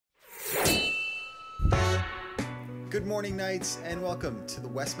Good morning, Knights, and welcome to the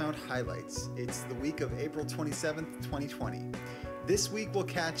Westmount Highlights. It's the week of April 27th, 2020. This week, we'll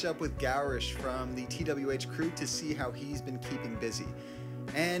catch up with Gowrish from the TWH crew to see how he's been keeping busy.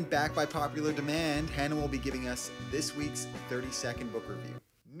 And back by popular demand, Hannah will be giving us this week's 30-second book review.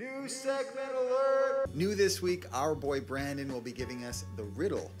 New segment alert! New this week, our boy Brandon will be giving us the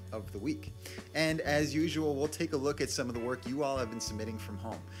riddle of the week. And as usual, we'll take a look at some of the work you all have been submitting from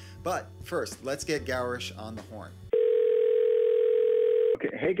home. But first, let's get Gowrish on the horn.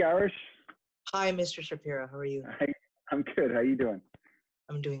 Okay. Hey, Gowrish. Hi, Mr. Shapiro. How are you? Hi. I'm good. How you doing?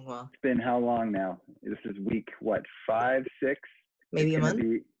 I'm doing well. It's been how long now? This is week, what, 5, 6? Maybe a month?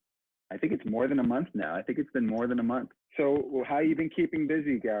 I think it's more than a month now. I think it's been more than a month. So how you been keeping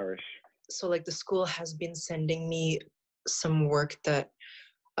busy, Gowrish? So like the school has been sending me some work that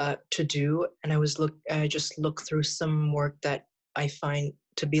to do, and I just look through some work that I find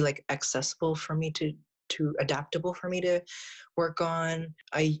to be like accessible for me to adaptable for me to work on.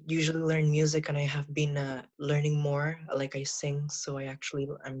 I usually learn music, and I have been learning more. Like I sing, so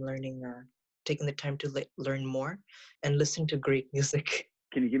I'm learning, taking the time to learn more and listen to great music.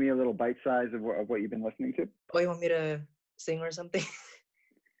 Can you give me a little bite size of what you've been listening to? Oh, you want me to sing or something?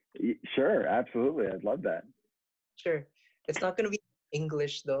 Sure, absolutely. I'd love that. Sure. It's not going to be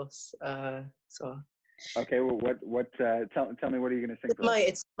English though. So. Okay. Well, tell me, what are you going to sing for us?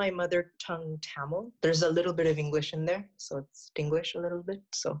 It's my mother tongue Tamil. There's a little bit of English in there, so it's English a little bit.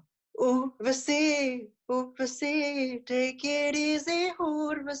 So. Urvasi, take it easy,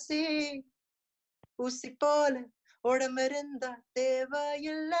 Urvasi. Usipole, odamirunda,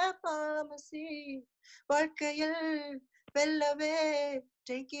 தேவையில்லை pharmacy. வாழ்க்கையில் வெல்லவே,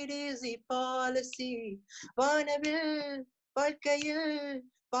 take it easy policy. வானவில், வாழ்க்கையில்,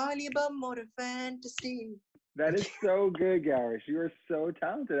 வாலிபம் ஒரு fantasy. That is so good, Gowrish. You are so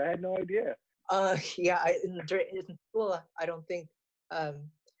talented. I had no idea. Yeah, in school, I don't think,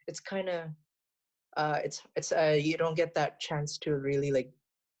 it's kind of, you don't get that chance to really like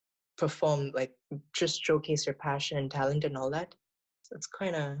perform, like just showcase your passion and talent and all that. So it's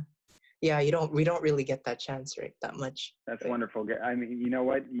kind of, yeah, we don't really get that chance, right, that much. That's wonderful. I mean, you know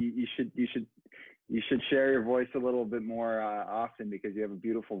what? You should share your voice a little bit more often, because you have a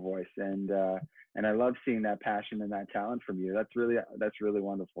beautiful voice, and I love seeing that passion and that talent from you. That's really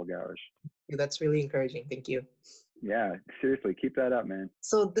wonderful, Gowrish. That's really encouraging. Thank you. Yeah, seriously, keep that up, man.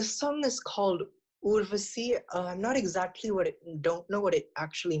 So this song is called Urvasi. I'm not exactly don't know what it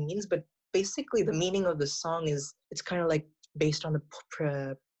actually means, but basically the meaning of the song is, it's kind of like based on the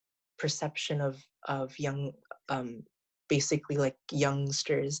perception of young, basically like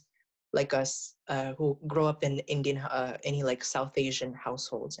youngsters like us, who grow up in Indian, any like South Asian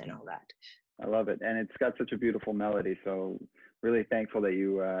households and all that. I love it, and it's got such a beautiful melody. So really thankful that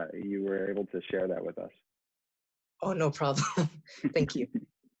you were able to share that with us. Oh, no problem. Thank you.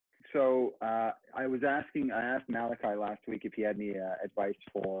 So I asked Malachi last week if he had any advice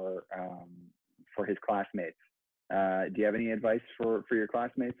for his classmates. Do you have any advice for your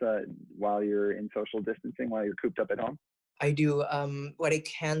classmates while you're in social distancing, while you're cooped up at home? I do. What I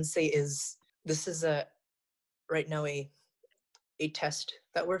can say is, this is right now a test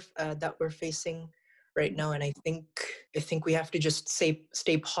that we're facing right now, and I think we have to just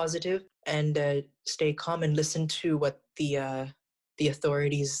stay positive and stay calm and listen to what the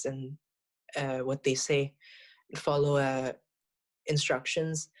authorities and what they say, follow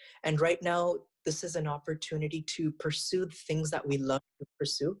instructions. And right now, this is an opportunity to pursue things that we love to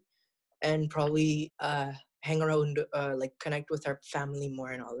pursue, and probably hang around, like connect with our family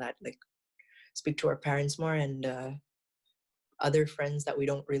more and all that, like speak to our parents more, and other friends that we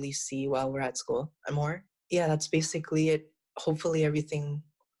don't really see while we're at school more. Yeah, that's basically it. Hopefully everything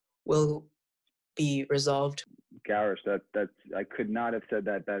will be resolved. Gowrish, I could not have said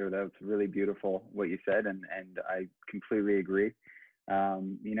that better. That was really beautiful what you said, and I completely agree.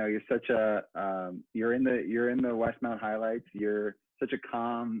 You know, you're in the Westmount Highlights. You're such a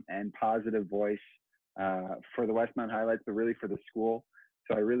calm and positive voice for the Westmount Highlights, but really for the school.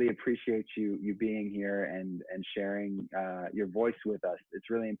 So I really appreciate you being here and sharing your voice with us. It's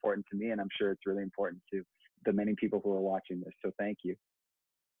really important to me, and I'm sure it's really important to the many people who are watching this. So thank you.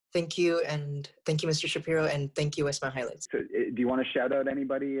 Thank you, and thank you, Mr. Shapiro, and thank you, Westmount Highlights. So, do you want to shout out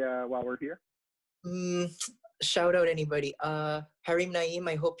anybody while we're here? Shout out anybody. Harim Naeem,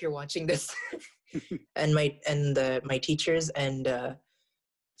 I hope you're watching this, and my teachers and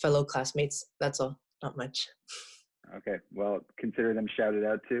fellow classmates. That's all. Not much. Okay, well, consider them shouted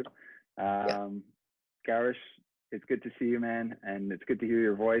out too. Gowrish, it's good to see you, man, and it's good to hear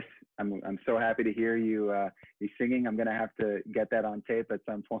your voice. I'm so happy to hear you singing. I'm gonna have to get that on tape at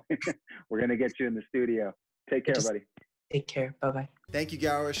some point. We're gonna get you in the studio. Take care, buddy. Take care. Bye-bye. Thank you,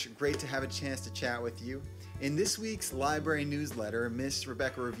 Gowrish. Great to have a chance to chat with you. In this week's library newsletter, Miss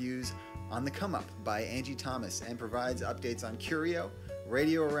Rebecca reviews On the Come Up by Angie Thomas and provides updates on Curio,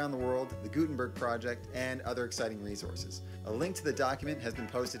 Radio Around the World, the Gutenberg Project, and other exciting resources. A link to the document has been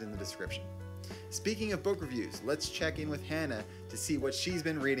posted in the description. Speaking of book reviews, let's check in with Hannah to see what she's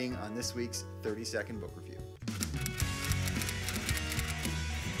been reading on this week's 30-second book review.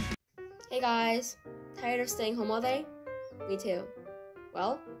 Hey guys, tired of staying home all day? Me too.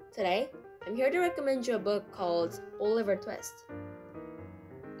 Well, today, I'm here to recommend you a book called Oliver Twist.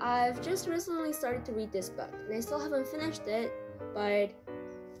 I've just recently started to read this book, and I still haven't finished it, but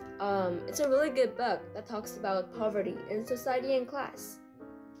it's a really good book that talks about poverty and society and class.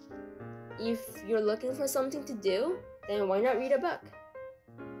 If you're looking for something to do, then why not read a book?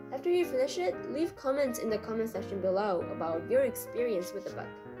 After you finish it, leave comments in the comment section below about your experience with the book.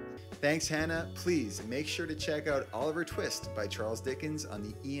 Thanks, Hannah. Please make sure to check out Oliver Twist by Charles Dickens on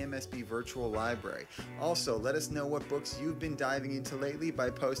the EMSB Virtual Library. Also, let us know what books you've been diving into lately by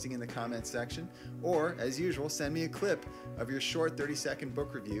posting in the comments section, or, as usual, send me a clip of your short 30-second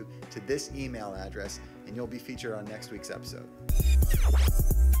book review to this email address, and you'll be featured on next week's episode.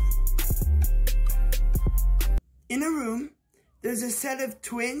 In a room, there's a set of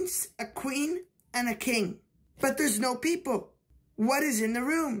twins, a queen, and a king. But there's no people. What is in the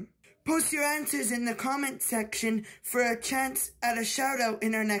room? Post your answers in the comment section for a chance at a shout out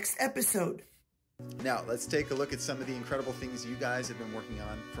in our next episode. Now, let's take a look at some of the incredible things you guys have been working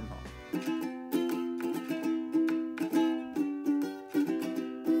on from home.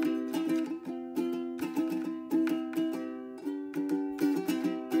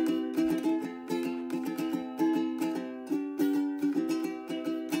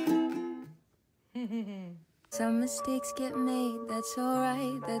 Some mistakes get made, that's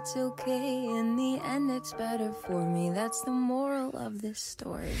alright, that's okay. In the end, it's better for me, that's the moral of this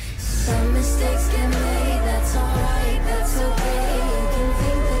story. Some mistakes get made, that's alright, that's okay. You can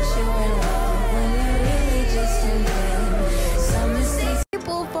think that you're in love when you're really just in pain. Some mistakes,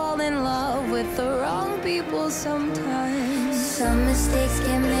 people fall in love with the wrong people sometimes. Some mistakes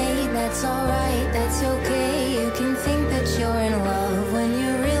get made, that's alright, that's okay. You can think that you're in love when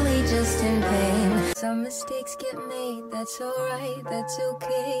you're really just in pain. Some mistakes get made, that's alright, that's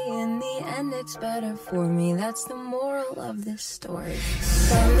okay. In the end, it's better for me, that's the moral of this story.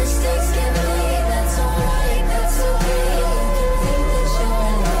 Some mistakes get made, that's alright, that's okay. You can think that you're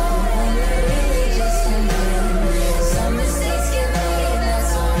in love when you're really just in pain. Some mistakes get made,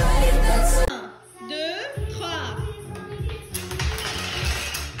 that's alright, that's okay. 1, 2, 3.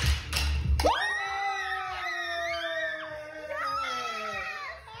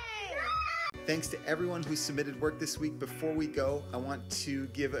 Thanks to everyone who submitted work this week. Before we go, I want to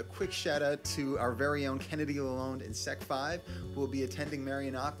give a quick shout out to our very own Kennedy Lalonde in Sec 5, who will be attending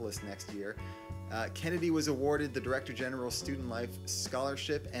Marianopolis next year. Kennedy was awarded the Director General Student Life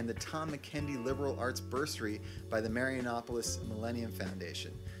Scholarship and the Tom McKendy Liberal Arts Bursary by the Marianopolis Millennium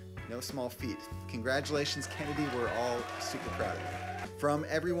Foundation. No small feat. Congratulations, Kennedy. We're all super proud of you. From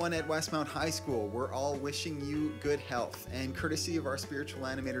everyone at Westmount High School, we're all wishing you good health. And courtesy of our spiritual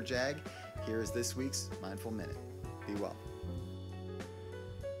animator, Jag, here is this week's Mindful Minute. Be well.